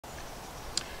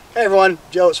Hey everyone,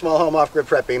 Joe at Small Home Off Grid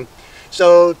Prepping.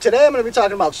 So today I'm going to be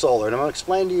talking about solar, and I'm going to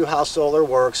explain to you how solar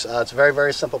works. It's a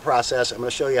very simple process. I'm going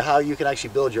to show you how you can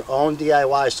actually build your own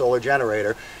DIY solar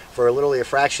generator for literally a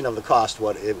fraction of the cost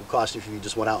what it would cost if you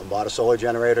just went out and bought a solar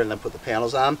generator and then put the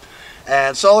panels on.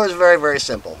 And solar is very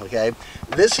simple, okay?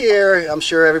 This here, I'm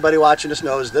sure everybody watching this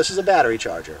knows, this is a battery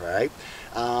charger, right?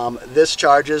 This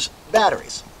charges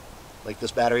batteries, like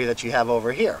this battery that you have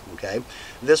over here, okay?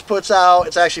 This puts out,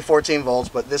 it's actually 14 volts,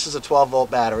 but this is a 12 volt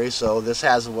battery, so this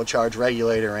has a charge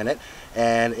regulator in it,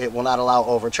 and it will not allow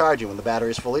overcharging. When the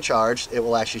battery is fully charged, it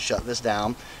will actually shut this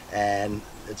down, and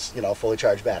it's, you know, fully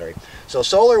charged battery. So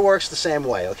solar works the same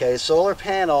way, okay? Solar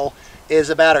panel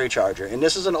is a battery charger, and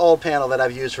this is an old panel that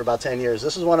I've used for about 10 years.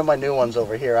 This is one of my new ones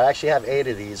over here. I actually have 8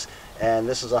 of these, and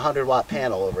this is a 100-watt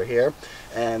panel over here,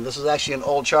 and this is actually an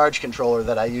old charge controller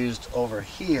that I used over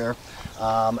here.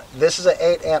 This is an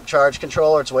 8-amp charge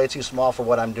controller. It's way too small for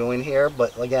what I'm doing here,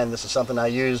 but again, this is something I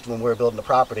used when we were building the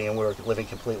property and we were living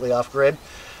completely off-grid.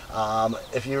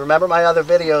 If you remember my other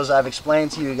videos, I've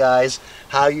explained to you guys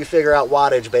how you figure out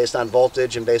wattage based on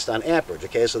voltage and based on amperage.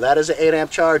 Okay, so that is an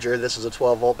 8-amp charger. This is a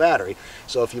 12-volt battery.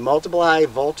 So if you multiply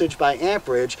voltage by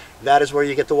amperage, that is where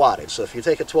you get the wattage. So if you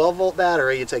take a 12-volt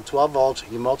battery, you take 12 volts,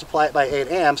 you multiply it by 8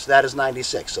 amps, that is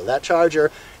 96. So that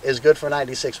charger is good for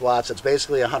 96 watts. It's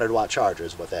basically a 100-watt charger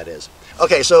is what that is.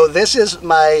 Okay, so this is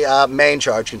my main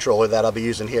charge controller that I'll be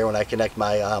using here when I connect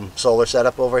my solar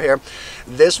setup over here.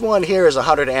 This one here is a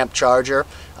 100-amp charger.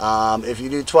 If you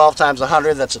do 12 times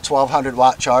 100, that's a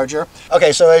 1200-watt charger.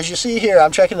 Okay, so as you see here,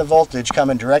 I'm checking the voltage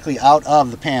coming directly out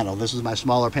of the panel. This is my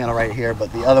smaller panel right here,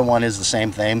 but the other one is the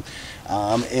same thing.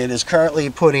 It is currently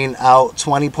putting out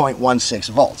 20.16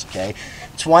 volts, okay?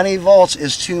 20 volts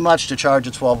is too much to charge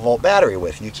a 12-volt battery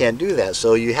with. You can't do that,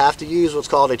 so you have to use what's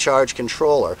called a charge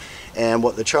controller. And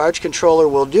what the charge controller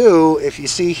will do, if you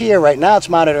see here, right now it's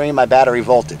monitoring my battery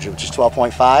voltage, which is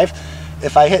 12.5.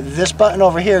 If I hit this button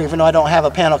over here, even though I don't have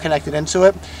a panel connected into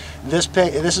it, this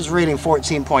is reading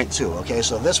 14.2, okay?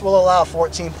 So this will allow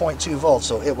 14.2 volts.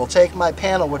 So it will take my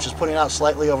panel, which is putting out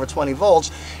slightly over 20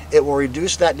 volts, it will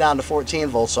reduce that down to 14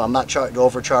 volts, so I'm not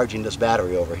overcharging this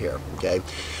battery over here, okay?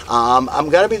 I'm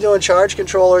going to be doing charge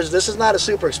controllers. This is not a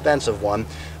super expensive one.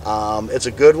 It's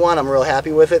a good one. I'm real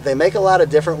happy with it. They make a lot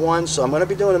of different ones, so I'm going to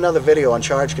be doing another video on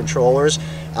charge controllers.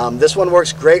 This one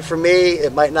works great for me.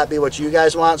 It might not be what you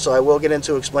guys want, so I will get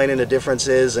into explaining the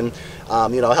differences and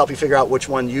you know, help you figure out which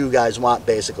one you guys want,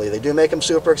 basically. They do make them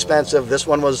super expensive. This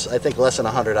one was, I think, less than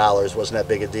 $100. Wasn't that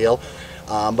big a deal.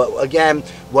 But again,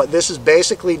 what this is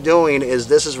basically doing is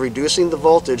this is reducing the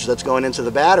voltage that's going into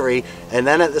the battery, and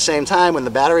then at the same time, when the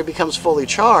battery becomes fully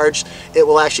charged, it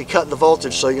will actually cut the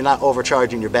voltage so you're not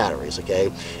overcharging your batteries,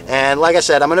 okay? And like I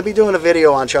said, I'm going to be doing a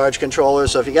video on charge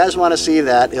controllers, so if you guys want to see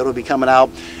that, it'll be coming out.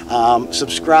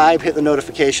 Subscribe, hit the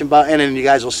notification button, and you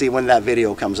guys will see when that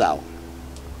video comes out.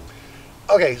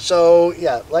 Okay, so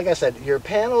yeah, like I said, your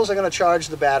panels are going to charge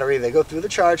the battery. They go through the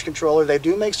charge controller. They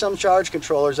do make some charge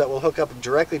controllers that will hook up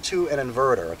directly to an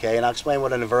inverter, okay? And I'll explain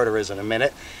what an inverter is in a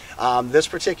minute. This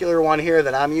particular one here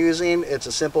that I'm using, it's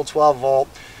a simple 12 volt.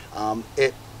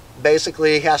 It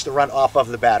basically has to run off of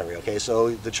the battery, okay? So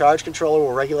the charge controller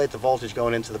will regulate the voltage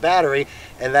going into the battery,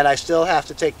 and then I still have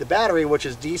to take the battery, which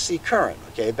is DC current,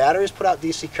 okay? Batteries put out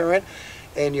DC current.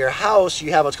 In your house,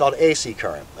 you have what's called AC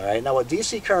current, all right? Now what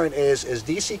DC current is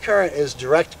DC current is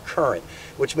direct current,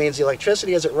 which means the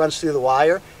electricity as it runs through the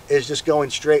wire is just going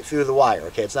straight through the wire,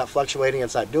 okay? It's not fluctuating,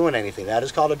 it's not doing anything. That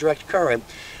is called a direct current.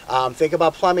 Think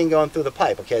about plumbing going through the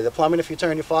pipe, okay? The plumbing, if you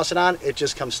turn your faucet on, it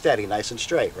just comes steady, nice and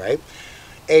straight, right?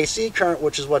 AC current,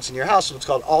 which is what's in your house, is what's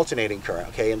called alternating current,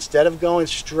 okay? Instead of going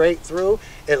straight through,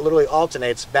 it literally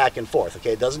alternates back and forth,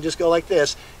 okay? It doesn't just go like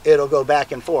this, it'll go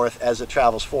back and forth as it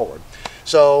travels forward.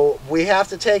 So we have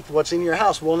to take what's in your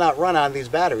house will not run on these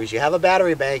batteries. You have a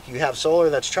battery bank, you have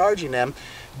solar that's charging them,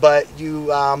 but you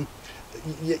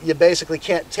basically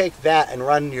can't take that and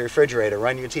run your refrigerator,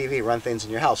 run your TV, run things in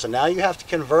your house. So now you have to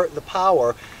convert the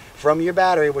power from your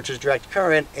battery, which is direct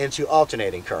current, into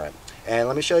alternating current. And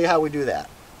let me show you how we do that.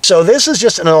 So this is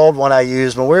just an old one I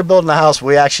used. When we were building the house,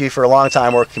 we actually, for a long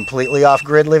time, were completely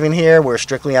off-grid living here. We're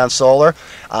strictly on solar.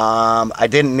 I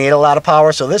didn't need a lot of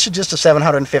power, so this is just a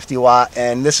 750 watt,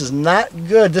 and this is not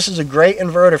good. This is a great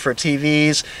inverter for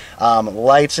TVs,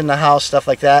 lights in the house, stuff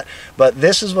like that. But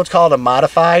this is what's called a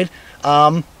modified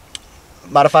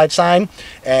modified sign,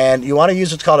 and you want to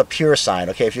use what's called a pure sign.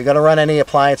 Okay, if you're going to run any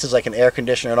appliances like an air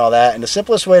conditioner and all that, and the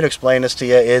simplest way to explain this to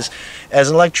you is, as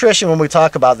an electrician, when we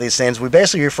talk about these things, we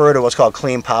basically refer to what's called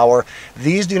clean power.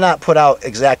 These do not put out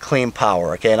exact clean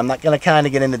power. Okay, and I'm not going to kind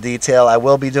of get into detail. I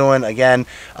will be doing, again,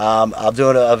 I'll do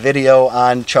a video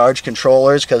on charge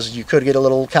controllers, because you could get a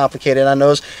little complicated on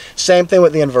those. Same thing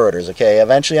with the inverters. Okay,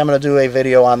 eventually I'm going to do a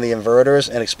video on the inverters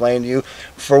and explain to you,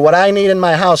 for what I need in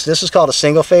my house, this is called a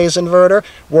single phase inverter.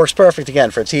 Works perfect,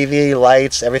 again, for TV,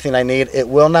 lights, everything I need. It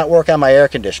will not work on my air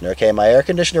conditioner. Okay, my air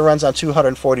conditioner runs on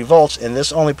 240 volts, and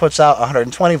this only puts out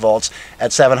 120 volts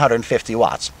at 750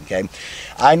 watts. Okay,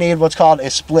 I need what's called a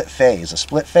split phase. A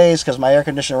split phase, because my air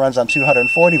conditioner runs on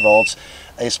 240 volts,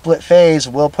 a split phase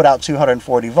will put out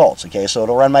 240 volts. Okay, so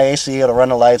it'll run my AC, it'll run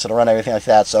the lights, it'll run everything like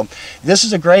that. So this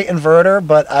is a great inverter,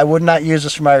 but I would not use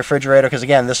this for my refrigerator, because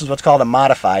again, this is what's called a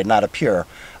modified, not a pure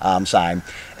sign.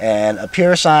 And a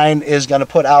pure sign is going to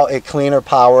put out a cleaner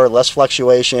power, less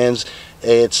fluctuations,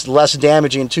 it's less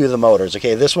damaging to the motors.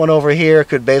 Okay, this one over here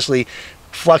could basically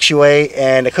fluctuate,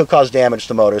 and it could cause damage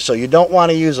to motors, so you don't want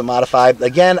to use a modified.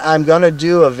 Again, I'm going to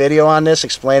do a video on this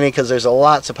explaining, because there's a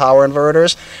lot to power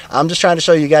inverters. I'm just trying to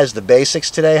show you guys the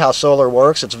basics today, how solar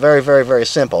works. It's very, very, very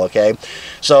simple. Okay,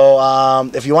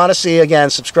 so if you want to see, again,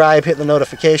 subscribe, hit the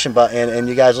notification button, and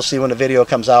you guys will see when the video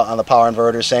comes out on the power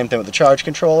inverter. Same thing with the charge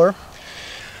controller.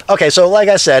 Okay, so like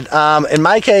I said, in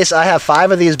my case, I have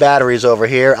 5 of these batteries over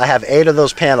here. I have 8 of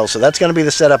those panels, so that's going to be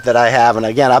the setup that I have. And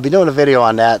again, I'll be doing a video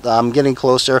on that. I'm getting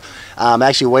closer. I'm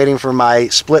actually waiting for my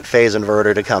split phase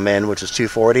inverter to come in, which is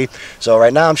 240. So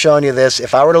right now I'm showing you this.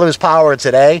 If I were to lose power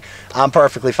today, I'm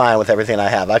perfectly fine with everything I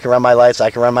have. I can run my lights, I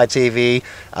can run my TV.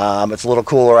 It's a little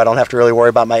cooler. I don't have to really worry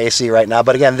about my AC right now.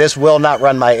 But again, this will not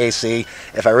run my AC.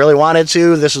 If I really wanted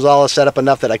to, this is all set up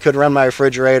enough that I could run my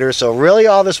refrigerator. So really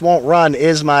all this won't run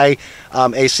is my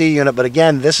AC unit, but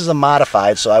again, this is a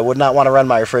modified, so I would not want to run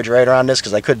my refrigerator on this,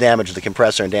 because I could damage the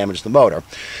compressor and damage the motor.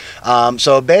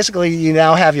 So basically, you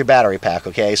now have your battery pack.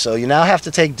 Okay, so you now have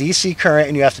to take DC current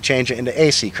and you have to change it into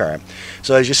AC current.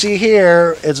 So as you see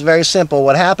here, it's very simple.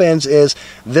 What happens is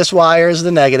this wire is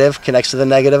the negative, connects to the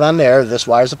negative on there. This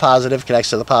wire is the positive,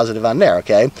 connects to the positive on there.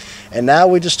 Okay, and now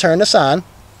we just turn this on,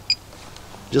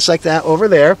 just like that over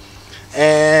there.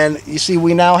 And you see,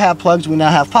 we now have plugs, we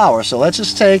now have power. So let's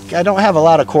just take, I don't have a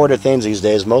lot of corded things these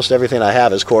days. Most everything I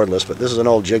have is cordless, but this is an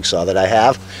old jigsaw that I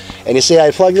have. And you see,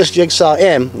 I plug this jigsaw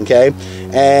in, okay,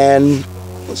 and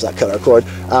let's not cut our cord.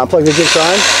 Plug the jigsaw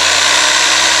in,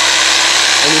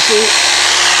 and you see,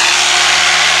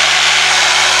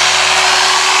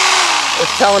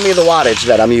 it's telling me the wattage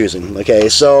that I'm using. Okay,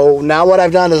 so now what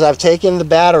I've done is I've taken the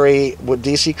battery with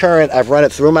DC current, I've run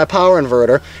it through my power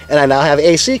inverter, and I now have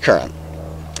AC current.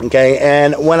 Okay,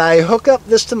 and when I hook up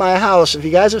this to my house, if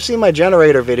you guys have seen my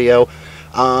generator video,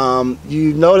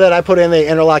 you know that I put in the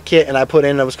interlock kit and I put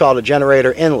in what's called a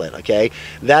generator inlet. Okay,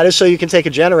 that is so you can take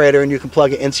a generator and you can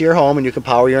plug it into your home and you can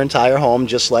power your entire home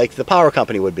just like the power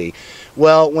company would be.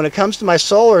 Well, when it comes to my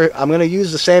solar, I'm going to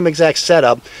use the same exact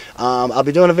setup. I'll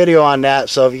be doing a video on that,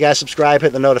 so if you guys subscribe,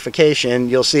 hit the notification,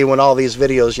 you'll see when all these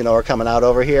videos, you know, are coming out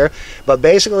over here. But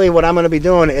basically what I'm going to be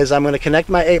doing is I'm going to connect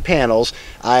my 8 panels.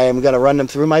 I am going to run them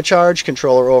through my charge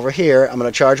controller over here. I'm going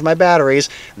to charge my batteries.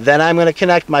 Then I'm going to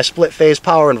connect my split phase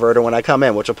power inverter when I come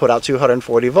in, which will put out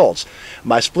 240 volts.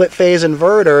 My split phase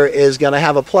inverter is going to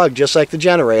have a plug just like the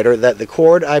generator, that the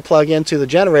cord I plug into the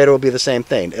generator will be the same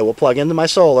thing. It will plug into my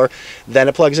solar, then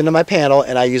it plugs into my panel,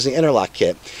 and I use the interlock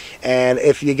kit. And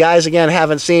if you guys, again,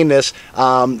 haven't seen this,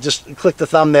 just click the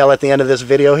thumbnail at the end of this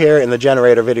video here, and the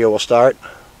generator video will start.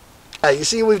 You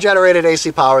see, we've generated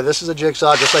AC power. This is a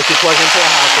jigsaw, just like you plug into a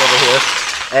house over here,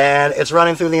 and it's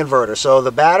running through the inverter. So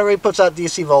the battery puts out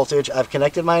DC voltage. I've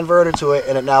connected my inverter to it,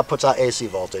 and it now puts out AC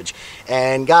voltage.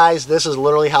 And guys, this is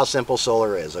literally how simple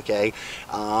solar is. Okay,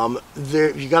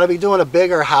 you're going to be doing a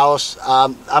bigger house.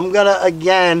 I'm going to,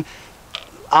 again,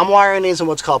 I'm wiring these in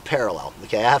what's called parallel.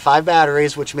 Okay, I have 5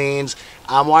 batteries, which means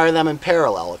I'm wiring them in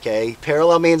parallel. Okay,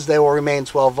 parallel means they will remain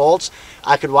 12 volts.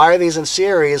 I could wire these in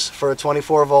series for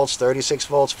 24 volts, 36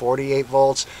 volts, 48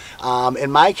 volts.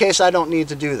 In my case, I don't need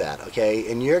to do that. Okay,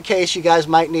 in your case, you guys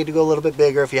might need to go a little bit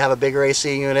bigger if you have a bigger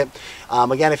AC unit.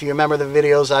 Again, if you remember the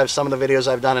videos, some of the videos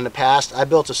I've done in the past, I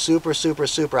built a super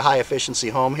high efficiency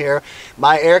home here.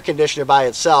 My air conditioner by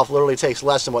itself literally takes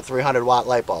less than what 300 watt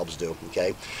light bulbs do.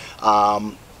 Okay,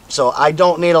 so I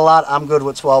don't need a lot. I'm good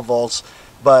with 12 volts.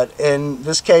 But in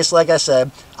this case, like I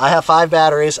said, I have 5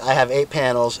 batteries, I have 8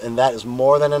 panels, and that is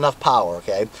more than enough power.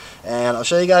 Okay, and I'll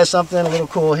show you guys something a little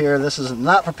cool here. This is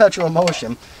not perpetual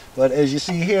motion, but as you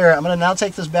see here, I'm going to now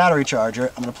take this battery charger.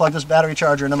 I'm going to plug this battery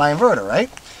charger into my inverter, right?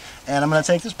 And I'm going to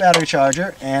take this battery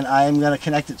charger and I'm going to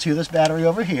connect it to this battery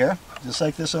over here, just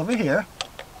like this over here.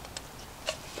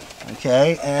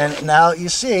 Okay, and now you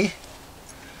see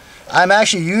I'm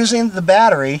actually using the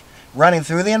battery running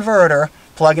through the inverter,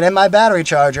 plugging in my battery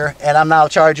charger, and I'm now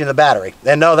charging the battery.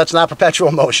 And no, that's not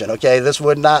perpetual motion, okay? This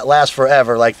would not last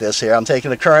forever like this here. I'm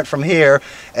taking the current from here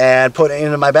and putting it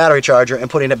into my battery charger and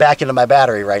putting it back into my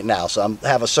battery right now. So I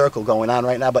have a circle going on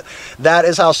right now, but that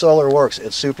is how solar works.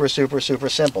 It's super, super, super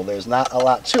simple. There's not a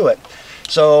lot to it.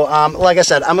 So, like I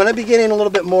said, I'm going to be getting a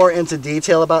little bit more into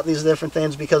detail about these different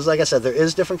things because, like I said, there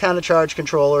is different kind of charge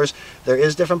controllers. There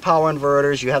is different power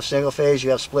inverters. You have single phase,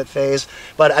 you have split phase.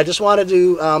 But I just wanted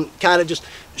to kind of just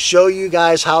show you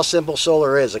guys how simple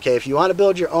solar is, okay? If you want to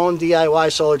build your own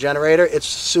DIY solar generator, it's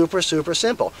super, super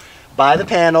simple. Buy the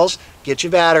panels, get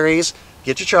your batteries,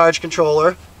 get your charge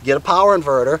controller, get a power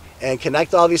inverter, and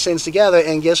connect all these things together,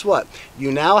 and guess what?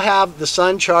 You now have the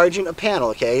sun charging a panel,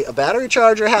 okay? A battery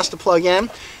charger has to plug in.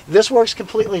 This works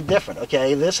completely different,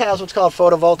 okay? This has what's called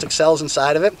photovoltaic cells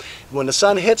inside of it. When the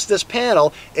sun hits this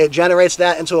panel, it generates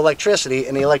that into electricity,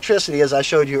 and the electricity, as I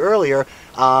showed you earlier,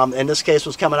 in this case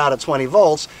was coming out at 20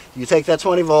 volts. You take that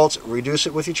 20 volts, reduce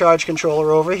it with your charge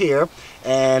controller over here,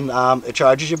 and it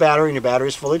charges your battery, and your battery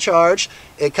is fully charged.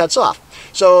 It cuts off.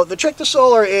 So the trick to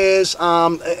solar is,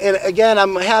 and again,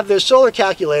 there's solar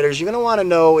calculators. You're going to want to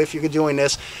know if you're doing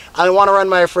this. I want to run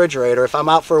my refrigerator. If I'm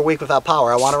out for a week without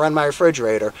power, I want to run my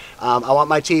refrigerator. I want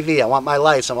my TV. I want my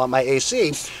lights. I want my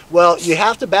AC. Well, you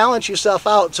have to balance yourself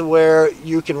out to where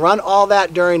you can run all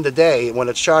that during the day when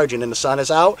it's charging and the sun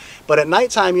is out. But at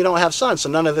nighttime, you don't have sun, so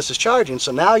none of this is charging.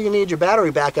 So now you need your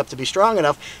battery backup to be strong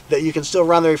enough that you can still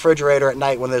run the refrigerator at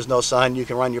night when there's no sun. You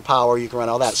can run your power. You can run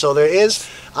all that. So there is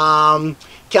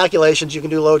calculations. You can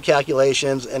do load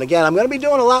calculations, and again, I'm going to be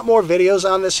doing a lot more videos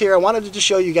on this here. I wanted to just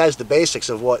show you guys the basics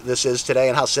of what this is today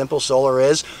and how simple solar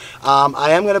is.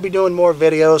 I am going to be doing more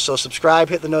videos, so subscribe,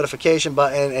 hit the notification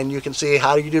button, and you can see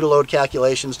how you do the load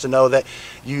calculations to know that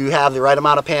you have the right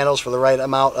amount of panels for the right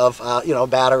amount of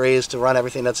batteries to run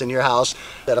everything that's in your house.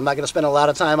 But I'm not going to spend a lot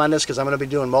of time on this because I'm going to be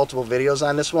doing multiple videos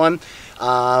on this one.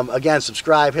 Again,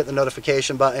 subscribe, hit the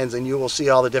notification buttons, and you will see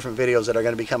all the different videos that are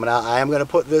going to be coming out. I am going to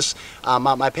put this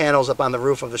my panels up on the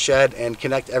roof of the shed and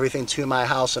connect everything to my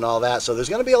house and all that. So there's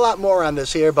going to be a lot more on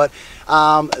this here, but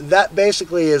that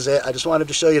basically is it. I just wanted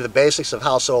to show you the basics of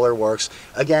how solar works.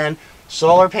 Again,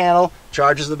 solar panel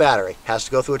charges the battery. Has to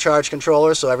go through a charge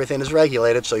controller, so everything is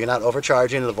regulated, so you're not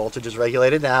overcharging, the voltage is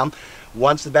regulated down.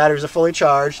 Once the batteries are fully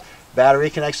charged,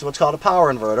 battery connects to what's called a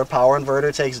power inverter. Power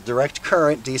inverter takes direct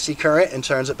current, DC current, and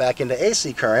turns it back into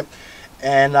AC current.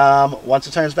 And once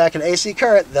it turns back into AC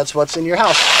current, that's what's in your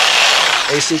house.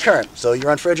 AC current. So you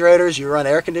run refrigerators, you run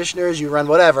air conditioners, you run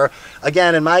whatever.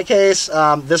 Again, in my case,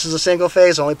 this is a single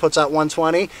phase, only puts out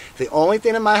 120. The only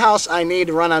thing in my house I need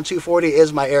to run on 240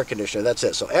 is my air conditioner. That's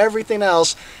it. So everything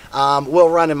else will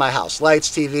run in my house. Lights,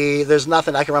 TV, there's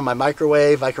nothing. I can run my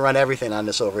microwave, I can run everything on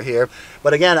this over here.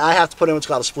 But again, I have to put in what's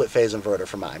called a split phase inverter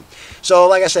for mine. So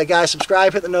like I said, guys,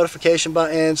 subscribe, hit the notification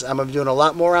buttons. I'm going to be doing a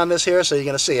lot more on this here, so you're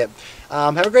going to see it.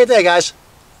 Have a great day, guys.